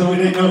hand up so we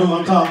didn't know who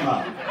I'm talking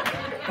about.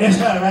 It's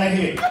her right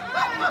here.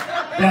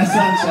 That's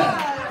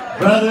sunshine.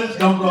 Brothers,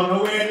 don't go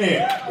nowhere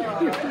near.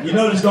 You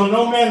notice don't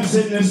no man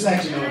sit in this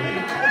section over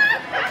here.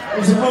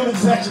 It's a women's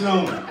section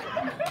only.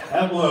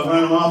 That boy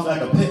run him off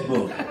like a pit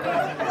bull.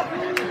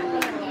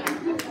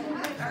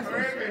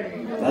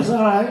 That's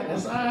all right.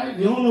 That's all right.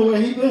 You don't know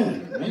where he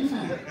been.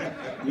 Amen.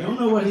 You don't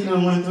know what he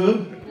done went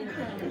through.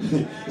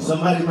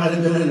 Somebody might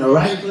have been in the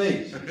right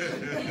place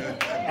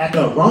at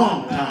the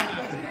wrong time.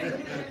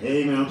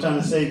 Amen. I'm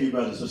trying to save you,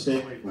 brother, so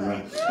stay away from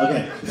me.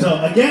 Okay.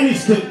 So again, he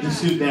stooped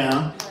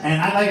down,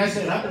 and like I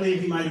said, I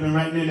believe he might have been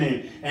writing their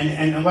name.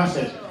 And watch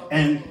this.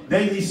 And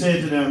then he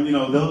said to them, you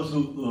know, those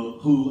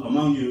who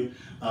among you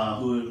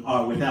who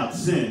are without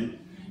sin.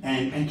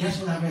 And guess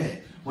what I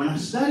read? When I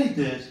studied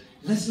this,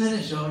 listen to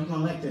this, y'all. You're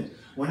gonna like this.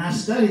 When I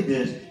studied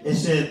this, it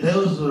said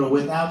those who are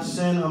without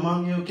sin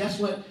among you. Guess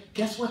what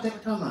they were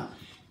talking about?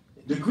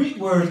 The Greek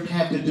words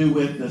have to do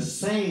with the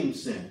same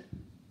sin.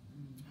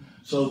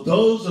 So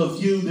those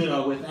of you that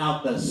are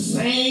without the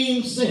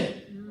same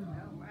sin,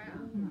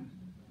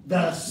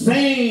 the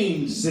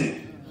same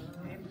sin.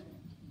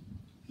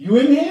 You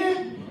in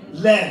here?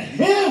 Let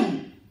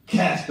him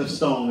cast a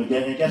stone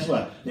again. And guess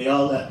what? They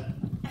all left.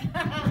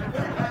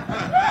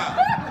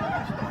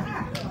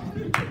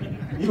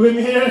 You with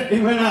me here? They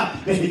went out.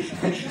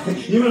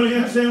 You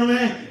understand,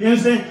 man? You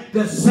understand?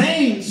 The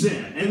same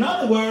sin. In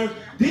other words,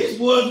 these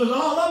boys was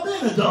all up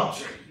in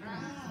adultery.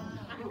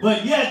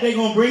 But yet they're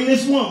going to bring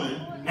this woman,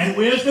 and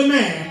where's the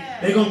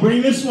man? They're going to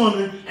bring this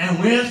woman, and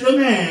where's the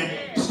man?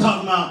 He's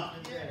talking about,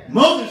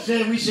 Moses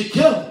said we should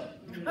kill her.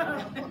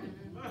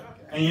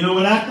 And you know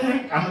what I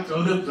think? I'm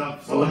going to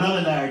throw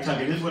another Larry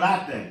Tucker. This is what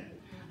I think.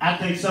 I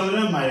think some of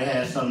them might have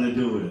had something to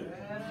do with it.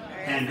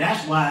 And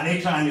that's why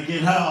they're trying to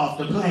get her off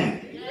the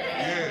planet.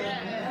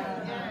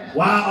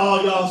 Why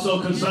are y'all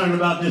so concerned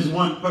about this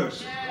one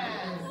person?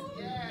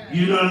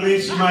 You know what I mean?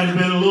 She might have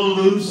been a little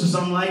loose or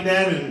something like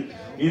that, and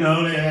You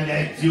know,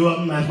 a few of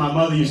them, as my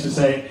mother used to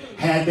say,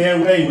 had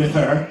their way with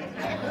her.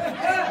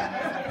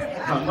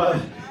 My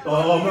mother,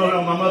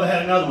 my mother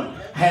had another one.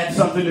 Had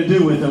something to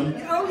do with them.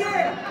 Oh,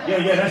 yeah.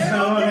 Yeah,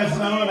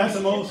 that's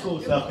some old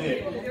school stuff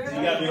there. So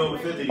you got to be over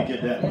 50 to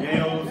get that. If you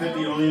ain't over 50,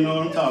 you don't even know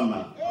what I'm talking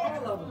about.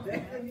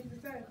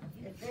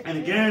 And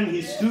again,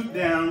 he stooped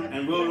down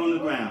and wrote on the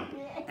ground.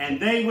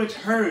 And they which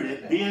heard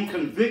it, being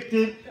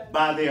convicted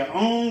by their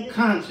own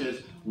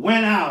conscience,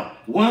 went out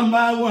one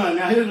by one.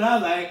 Now here's what I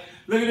like.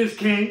 Look at this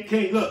king.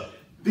 King, look.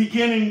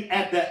 Beginning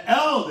at the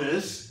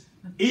eldest,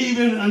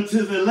 even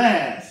unto the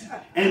last.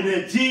 And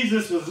then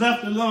Jesus was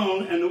left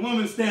alone, and the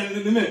woman standing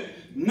in the middle.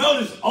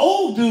 Notice,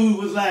 old dude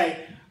was like,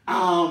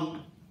 You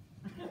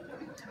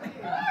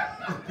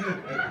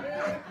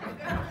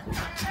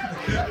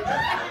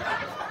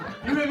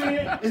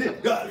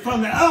remember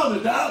from the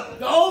elders,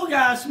 the old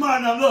guy's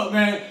smart enough. Look,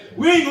 man,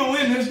 we ain't gonna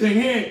win this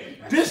thing here.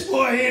 This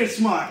boy here is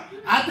smart.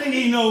 I think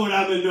he know what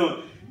I've been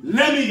doing.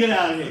 Let me get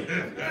out of here.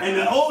 And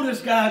the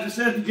oldest guy just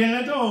said, beginning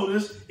at the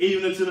oldest,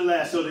 even unto the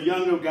last. So the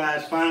younger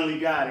guys finally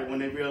got it when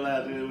they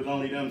realized that it was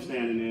only them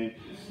standing there.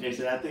 They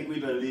said, I think we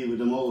better leave with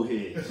them old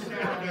heads.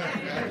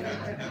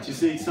 But you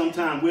see,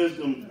 sometimes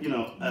wisdom, you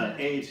know,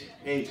 age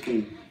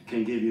can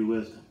give you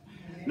wisdom.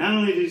 Not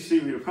only did you see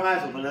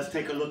reprisal, but let's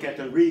take a look at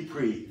the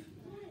reprieve.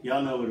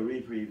 Y'all know what a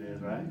reprieve is,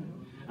 right?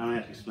 I don't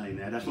have to explain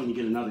that. That's when you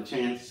get another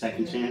chance,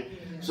 second chance.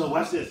 So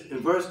watch this. In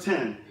verse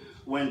 10,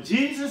 when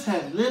Jesus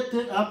had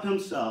lifted up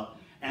himself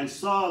and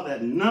saw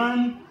that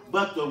none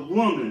but the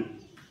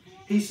woman,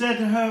 he said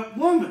to her,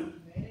 Woman,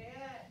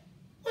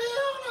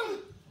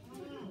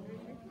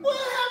 what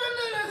happened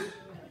to the,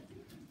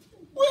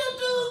 where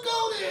dude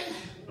go there?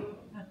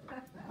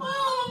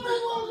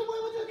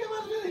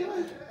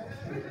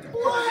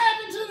 What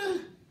happened to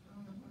the,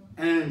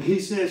 and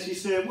she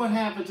said, what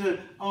happened to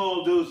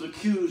all those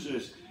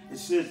accusers? It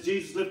says,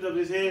 Jesus lifted up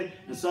his head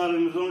and saw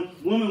them as one.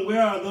 Woman,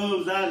 where are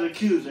those that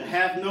accused?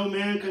 Hath no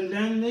man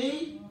condemned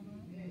thee?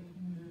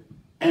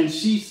 And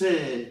she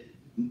said,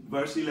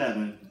 verse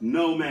 11,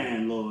 no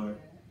man, Lord.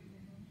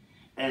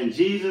 And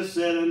Jesus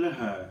said unto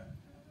her,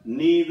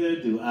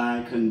 neither do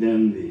I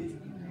condemn thee.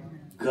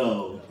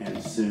 Go and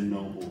sin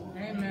no more.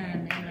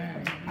 Amen.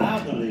 Amen.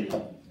 I believe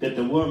that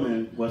the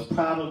woman was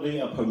probably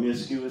a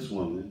promiscuous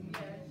woman.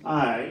 All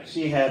right,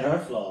 she had her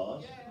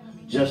flaws,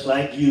 just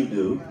like you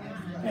do.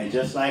 And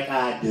just like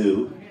I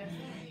do,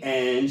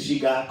 and she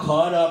got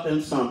caught up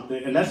in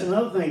something. And that's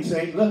another thing,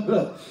 say,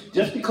 look,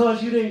 just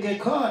because you didn't get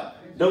caught,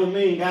 don't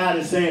mean God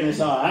is saying it's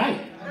all right.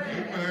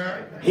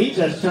 He's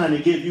just trying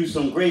to give you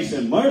some grace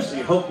and mercy.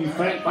 Hope you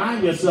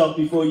find yourself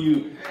before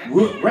you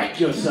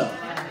wreck yourself.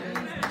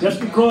 Just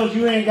because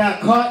you ain't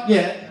got caught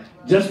yet,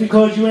 just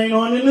because you ain't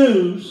on the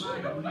news,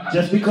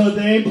 just because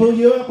they ain't pull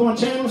you up on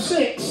Channel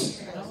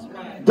 6,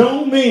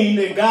 don't mean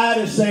that God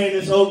is saying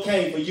it's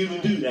okay for you to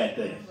do that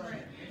thing.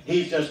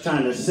 He's just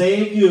trying to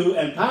save you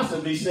and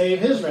possibly save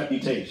his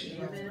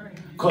reputation.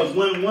 Because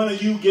when one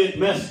of you get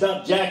messed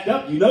up, jacked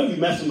up, you know you're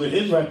messing with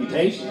his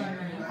reputation.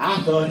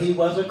 I thought he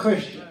was a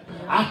Christian.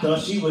 I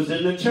thought she was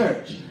in the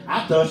church.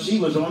 I thought she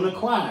was on the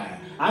choir.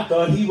 I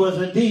thought he was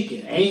a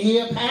deacon. Ain't he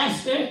a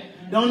pastor?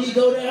 Don't he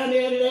go down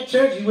there to that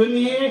church? You with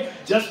me here?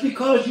 Just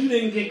because you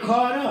didn't get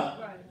caught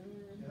up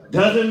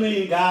doesn't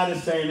mean God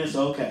is saying it's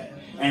okay.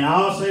 And I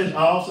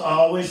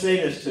always say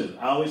this too.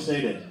 I always say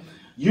this.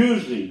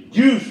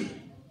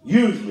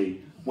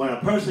 Usually, when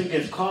a person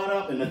gets caught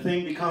up and the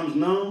thing becomes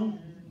known,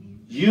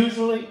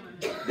 usually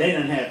they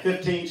done had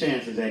 15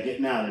 chances at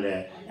getting out of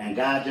that. And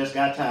God just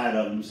got tired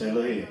of them and said,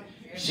 look here,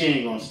 she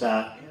ain't going to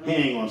stop, he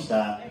ain't going to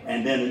stop.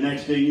 And then the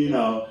next thing you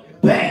know,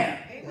 bam,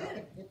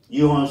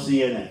 you on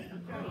CNN.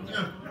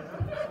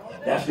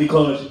 That's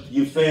because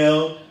you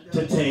failed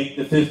to take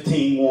the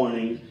 15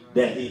 warnings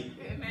that he...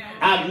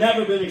 I've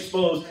never been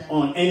exposed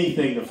on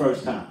anything the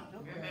first time.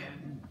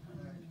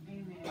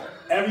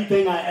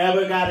 Everything I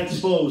ever got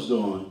exposed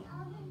on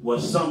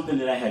was something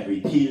that I had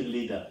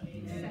repeatedly done.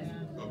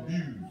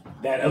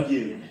 That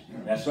abuse.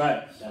 That's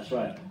right. That's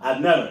right. I've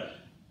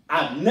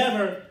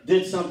never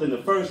did something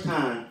the first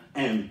time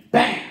and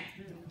bam,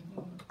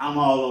 I'm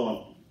all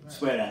on.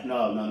 Swear that.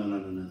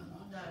 No.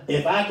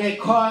 If I get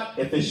caught,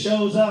 if it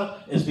shows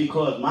up, it's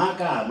because my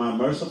God, my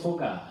merciful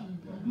God,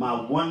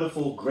 my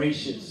wonderful,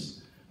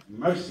 gracious,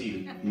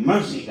 mercy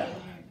God,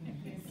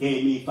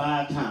 gave me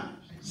 5 times,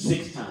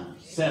 6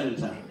 times, 7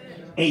 times,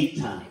 8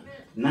 times,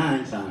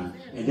 9 times.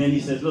 And then he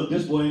says, look,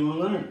 this boy ain't going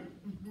to learn.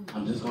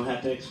 I'm just going to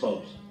have to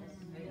expose him.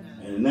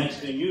 And the next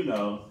thing you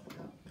know,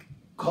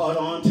 caught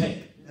on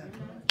tape.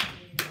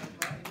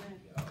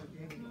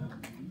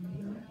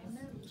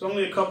 It's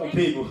only a couple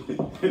people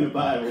in the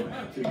Bible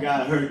that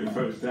God heard the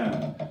first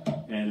time.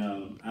 And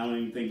I don't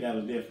even think that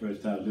was their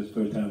first time, just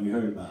the first time we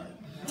heard about it.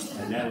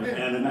 And that was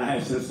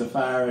Ananias and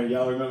Sapphira.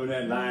 Y'all remember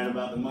that, lying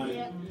about the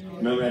money?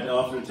 Remember at the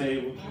offering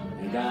table?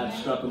 And God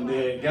struck them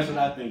dead. Guess what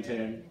I think,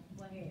 Terry?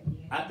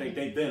 I think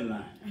they've been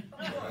lying.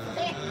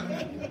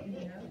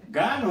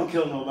 God don't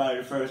kill nobody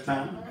the first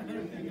time.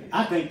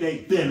 I think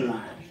they've been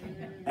lying.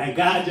 And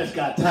God just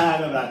got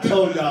tired of it. I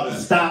told y'all to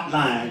stop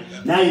lying.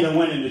 Now you done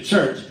went into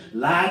church,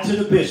 lied to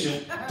the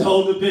bishop,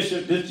 told the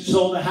bishop that you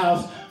sold the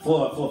house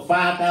for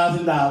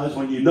 $5,000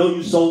 when you know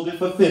you sold it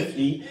for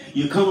 $50,000.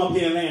 You come up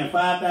here laying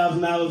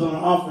 $5,000 on an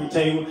offering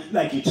table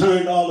like you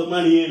turned all the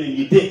money in and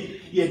you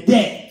didn't. You're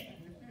dead.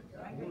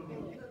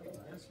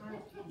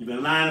 You've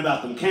been lying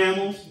about them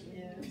camels.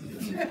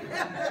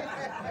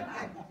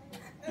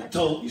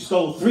 You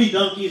stole 3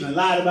 donkeys and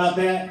lied about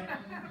that.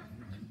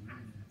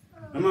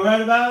 Am I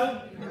right about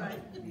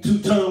it? 2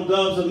 turtle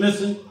doves are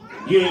missing.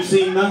 You ain't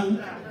seen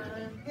nothing.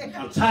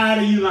 I'm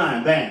tired of you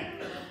lying. Bam.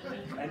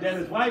 And then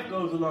his wife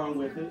goes along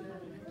with it.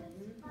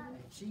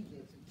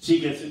 She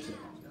gets it too.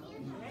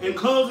 In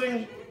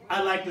closing,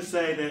 I'd like to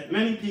say that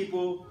many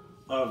people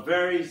are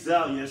very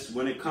zealous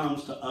when it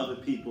comes to other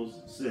people's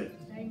sins.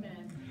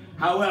 Amen.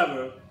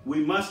 However,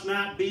 we must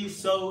not be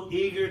so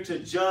eager to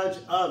judge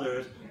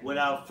others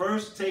without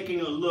first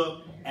taking a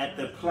look at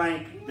the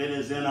plank that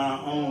is in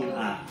our own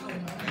eye.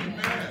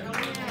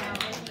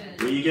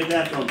 Where you get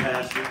that from,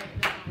 Pastor?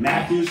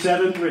 Matthew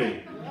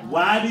 7:3.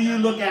 Why do you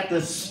look at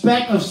the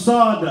speck of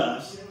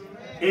sawdust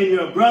in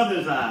your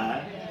brother's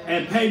eye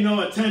and pay no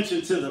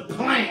attention to the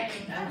plank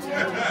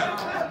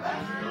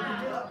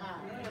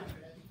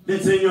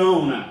that's in your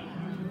own eye?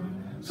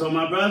 So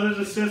my brothers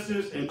and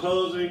sisters, in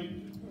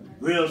closing,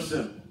 real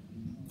simple.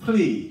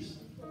 Please,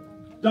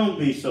 don't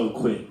be so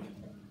quick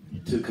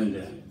to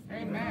condemn.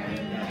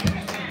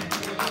 Amen.